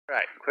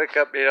Right, quick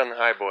update on the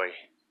Highboy.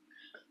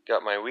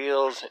 Got my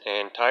wheels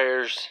and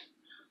tires.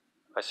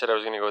 I said I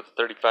was going to go with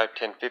the 35,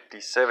 10, 50,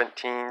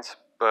 17s,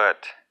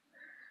 but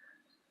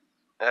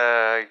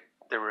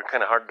they were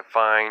kind of hard to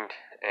find,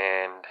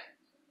 and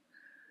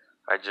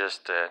I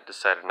just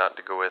decided not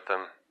to go with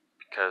them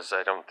because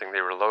I don't think they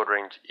were load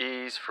range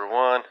E's for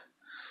one.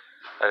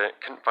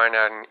 Couldn't find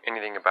out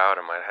anything about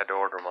them. I had to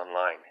order them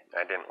online.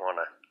 I didn't want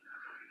to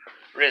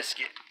risk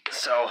it,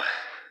 so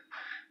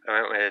I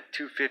went with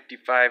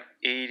 255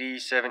 80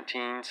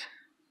 17s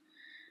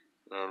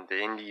and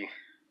the Indy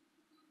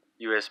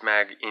US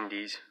Mag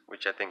Indies,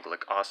 which I think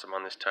look awesome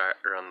on this tire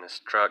or on this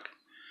truck,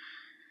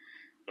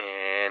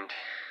 and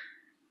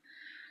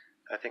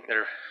I think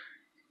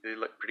they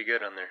look pretty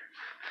good on there.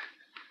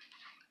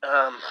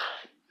 I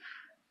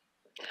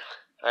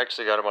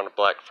actually got them on a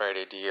Black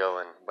Friday deal,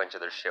 and a bunch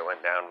of their shit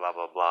went down, blah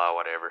blah blah,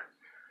 whatever.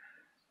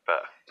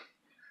 But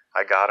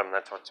I got them.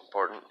 That's what's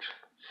important.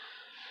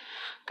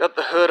 Got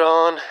the hood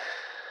on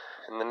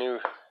and the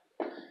new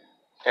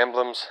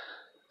emblems.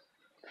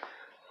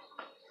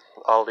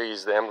 All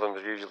these, the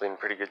emblems are usually in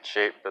pretty good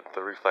shape, but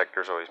the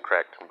reflector's always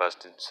cracked and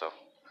busted, so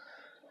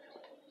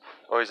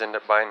always end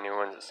up buying new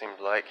ones, it seems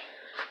like.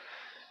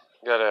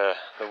 Got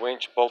the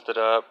winch bolted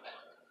up,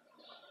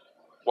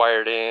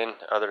 wired in,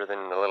 other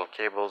than the little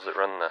cables that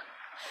run the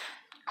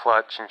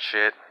clutch and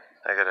shit.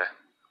 I gotta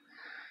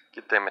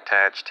get them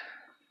attached,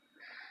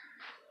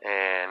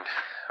 and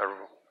a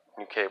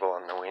new cable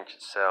on the winch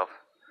itself.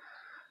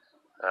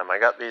 I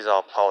got these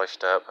all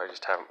polished up, I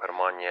just haven't put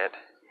them on yet.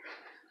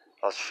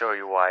 I'll show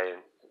you why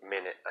in a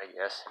minute, I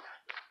guess.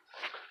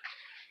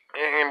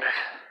 And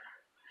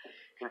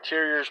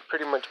interior's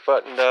pretty much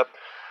buttoned up.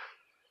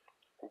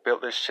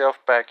 Built this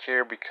shelf back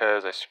here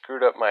because I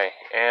screwed up my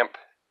amp.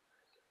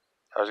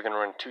 I was going to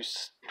run two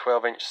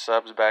 12-inch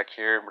subs back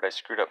here, but I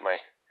screwed up my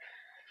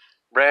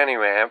brand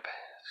new amp,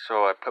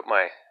 so I put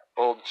my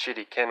old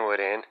shitty Kenwood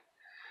in,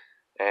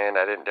 and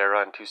I didn't dare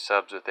run two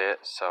subs with it,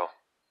 so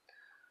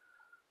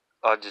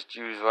I'll just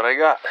use what I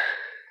got.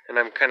 And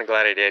I'm kind of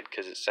glad I did,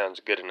 because it sounds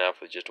good enough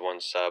with just one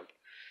sub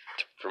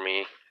for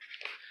me.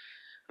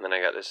 And then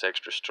I got this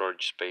extra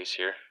storage space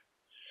here.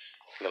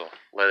 Little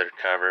leather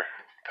cover.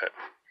 Put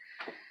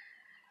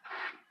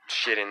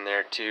shit in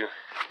there too.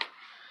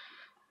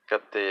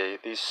 Got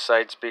these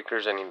side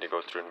speakers. I need to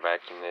go through and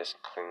vacuum this,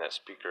 clean that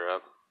speaker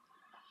up.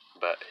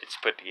 But it's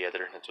put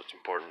together, that's what's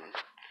important.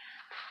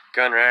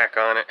 Gun rack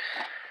on it.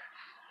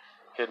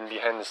 Hidden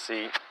behind the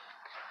seat.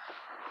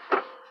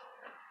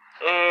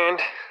 And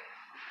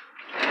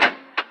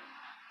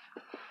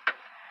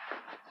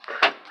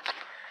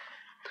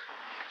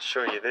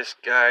show you this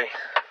guy.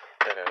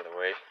 Get out of the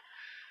way.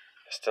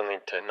 I still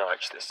need to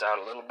notch this out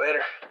a little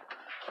better.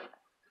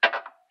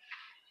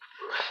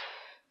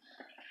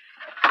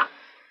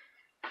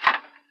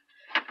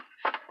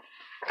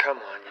 Come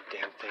on, you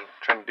damn thing.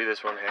 I'm trying to do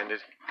this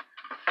one-handed.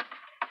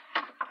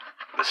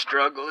 The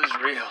struggle is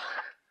real.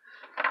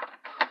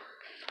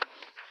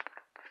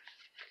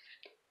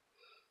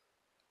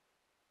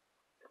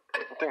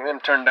 I think them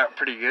turned out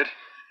pretty good.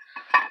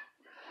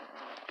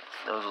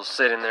 Those will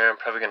sit in there. I'm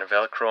probably going to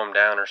Velcro them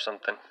down or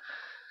something,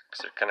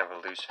 because they're kind of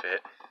a loose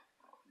fit.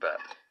 But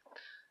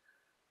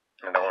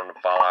I don't want them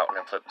to fall out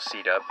when I flip the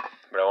seat up.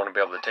 But I want to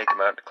be able to take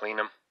them out to clean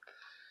them.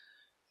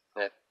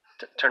 It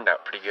turned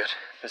out pretty good.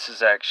 This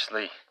is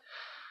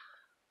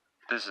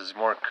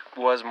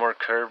was more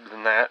curved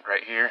than that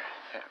right here.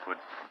 It would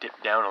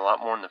dip down a lot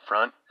more in the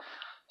front,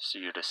 so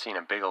you'd have seen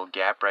a big old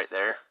gap right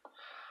there.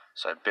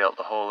 So I built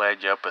the whole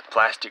edge up with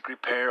plastic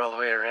repair all the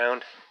way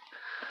around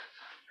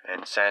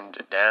and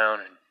sanded it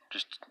down and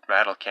just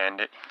rattle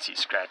canned it. You can see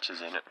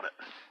scratches in it, but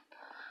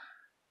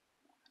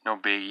no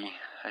biggie.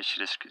 I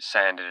should have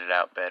sanded it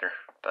out better,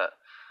 but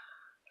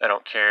I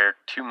don't care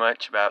too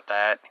much about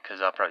that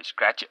because I'll probably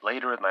scratch it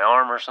later with my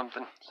arm or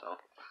something. So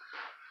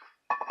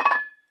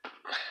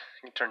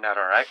it turned out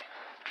alright.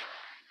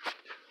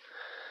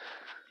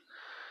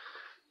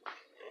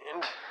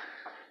 And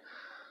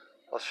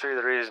I'll show you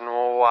the reason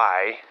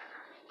why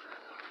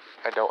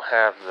I don't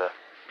have the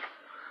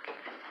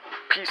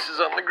pieces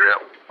on the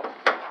grill.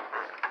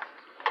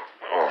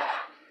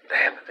 Oh,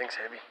 damn, that thing's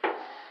heavy.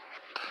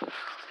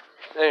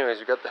 Anyways,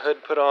 we got the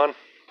hood put on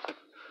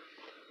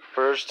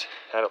first.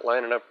 Had it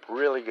lining up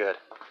really good.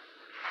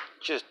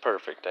 Just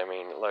perfect. I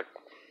mean, it looked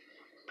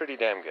pretty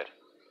damn good.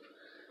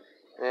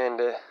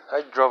 And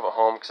I drove it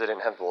home because I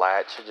didn't have the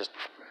latch. I just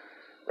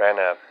ran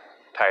a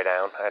tie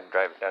down. I had to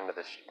drive it down to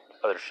the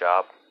other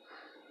shop.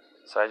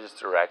 So I just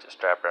threw a ratchet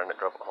strap around it,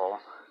 drove it home.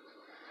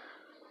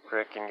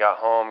 Frickin' got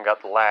home,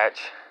 got the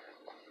latch,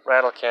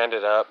 rattle canned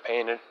it up,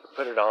 painted,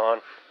 put it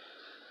on,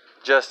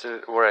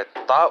 adjusted it where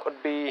I thought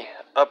would be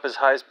up as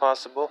high as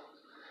possible.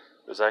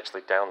 It was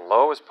actually down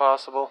low as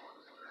possible.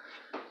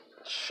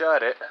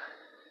 Shut it,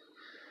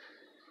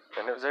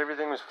 and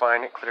everything was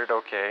fine. It cleared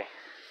okay.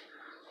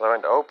 Well, I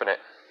went to open it.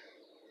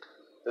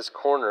 This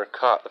corner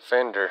caught the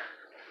fender.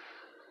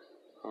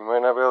 You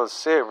might not be able to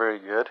see it very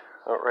good.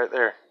 Oh, right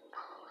there.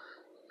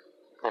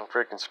 And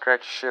freaking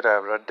scratched the shit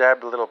out of it. I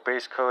dabbed a little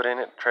base coat in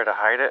it to try to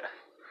hide it.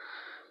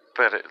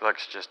 but it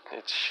looks just,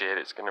 it's shit.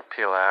 It's gonna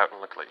peel out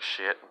and look like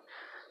shit.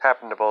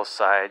 Happened to both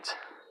sides.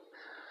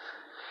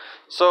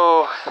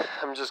 So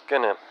I'm just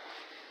gonna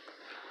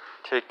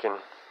take and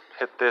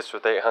hit this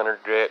with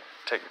 800 grit,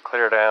 take the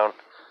clear down,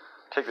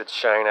 take the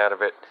shine out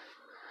of it,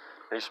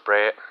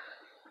 respray it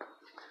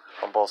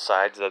on both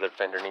sides. The other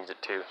fender needs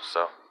it too,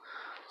 so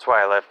that's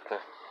why I left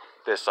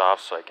this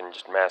off, so I can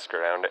just mask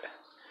around it.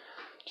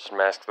 Just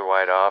mask the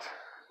white off,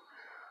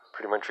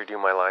 pretty much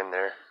redo my line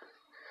there.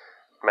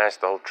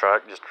 Mask the whole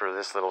truck just for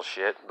this little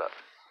shit, but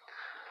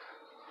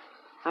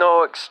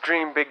no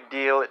extreme big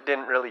deal. It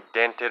didn't really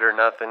dent it or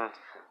nothing,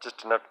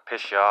 just enough to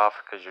piss you off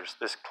because you're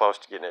this close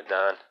to getting it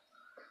done.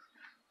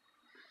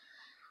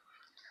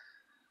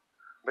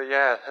 But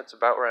yeah, that's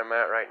about where I'm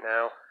at right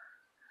now.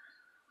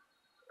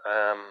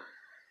 I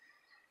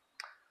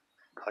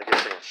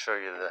guess I can show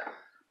you the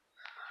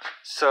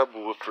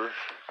subwoofer.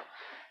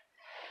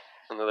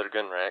 Another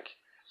gun rack.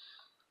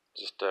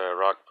 Just a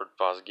Rockford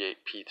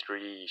Fosgate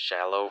P3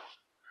 shallow.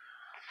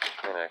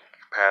 And a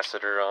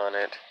capacitor on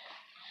it.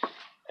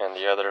 And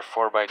the other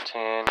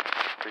 4x10.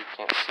 You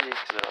can't see it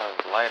because I don't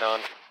have the light on.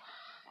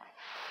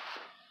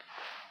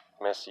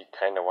 Messy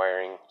kind of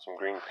wiring. Some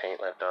green paint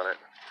left on it.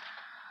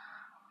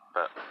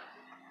 But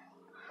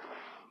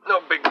no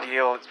big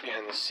deal. It's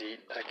behind the seat.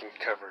 I can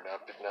cover it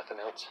up if nothing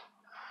else.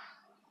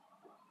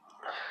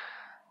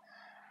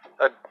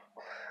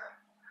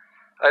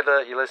 I'd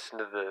let you listen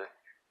to the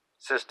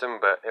system,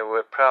 but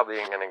it probably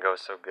ain't gonna go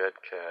so good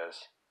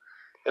because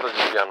it'll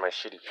just be on my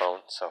shitty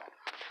phone. So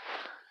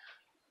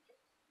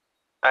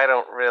I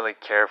don't really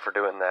care for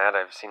doing that.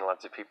 I've seen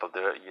lots of people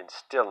do it. You'd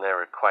still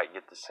never quite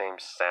get the same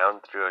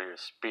sound through your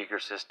speaker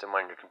system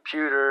on your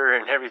computer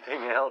and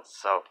everything else.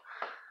 So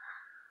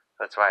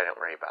that's why I don't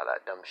worry about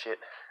that dumb shit.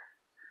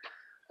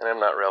 And I'm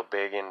not real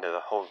big into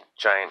the whole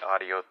giant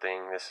audio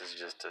thing. This is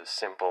just a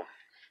simple,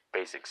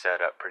 basic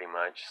setup pretty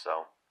much.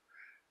 So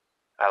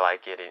I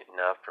like it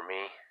enough for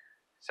me.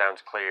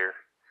 Sounds clear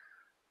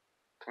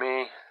to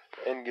me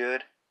and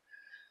good.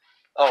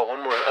 Oh,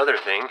 one more other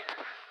thing.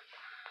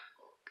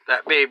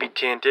 That baby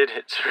tinted.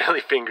 It's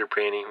really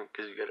fingerprinting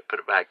because you got to put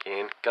it back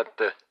in. Got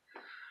the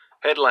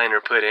headliner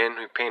put in.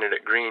 We painted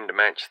it green to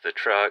match the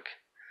truck.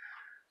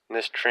 And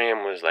this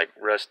trim was like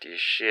rusty as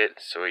shit,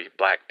 so we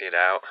blacked it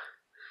out.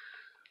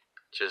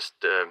 Just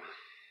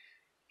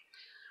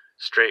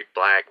straight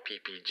black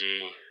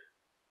PPG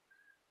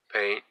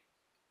paint.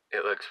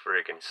 It looks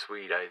freaking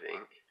sweet, I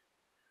think.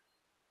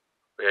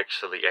 We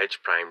actually edge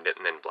primed it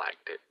and then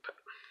blacked it, but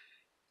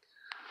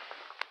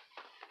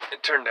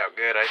it turned out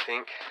good, I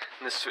think.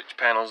 And the switch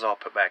panel's all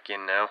put back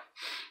in now.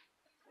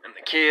 And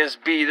the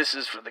KSB, this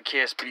is for the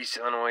KSB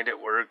solenoid.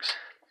 It works.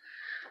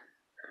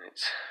 And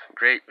it's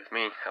great with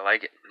me. I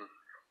like it.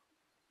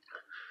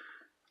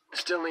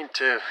 Still need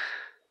to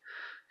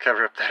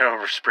cover up that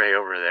overspray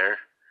over there.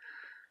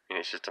 I mean,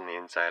 it's just on the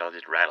inside. I'll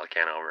just rattle a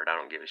can over it. I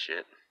don't give a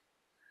shit.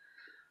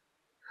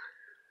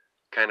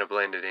 Kind of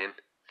blended in.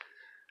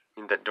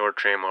 Need that door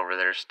trim over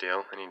there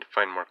still. I need to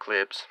find more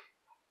clips.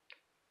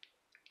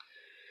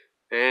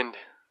 And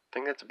I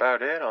think that's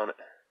about it on it.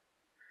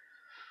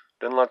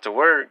 Done lots of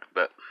work,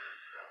 but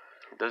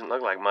it doesn't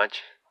look like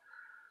much.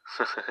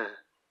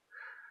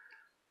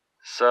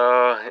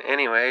 So,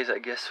 anyways, I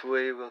guess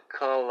we will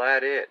call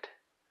that it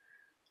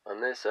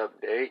on this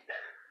update.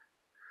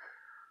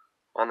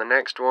 On the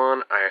next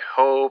one, I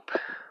hope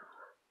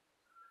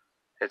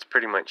it's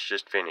pretty much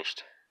just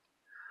finished.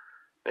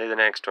 Maybe the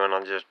next one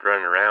I'll just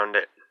run around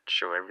it,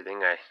 show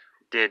everything I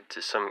did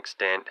to some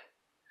extent.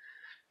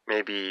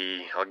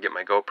 Maybe I'll get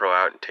my GoPro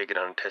out and take it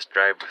on a test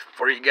drive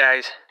for you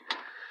guys.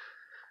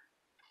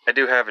 I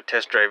do have a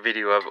test drive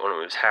video of it when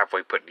it was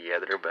halfway put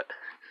together, but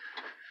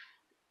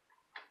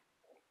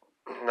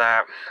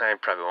that I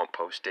probably won't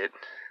post it.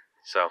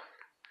 So,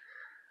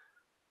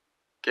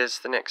 guess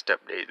the next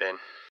update then.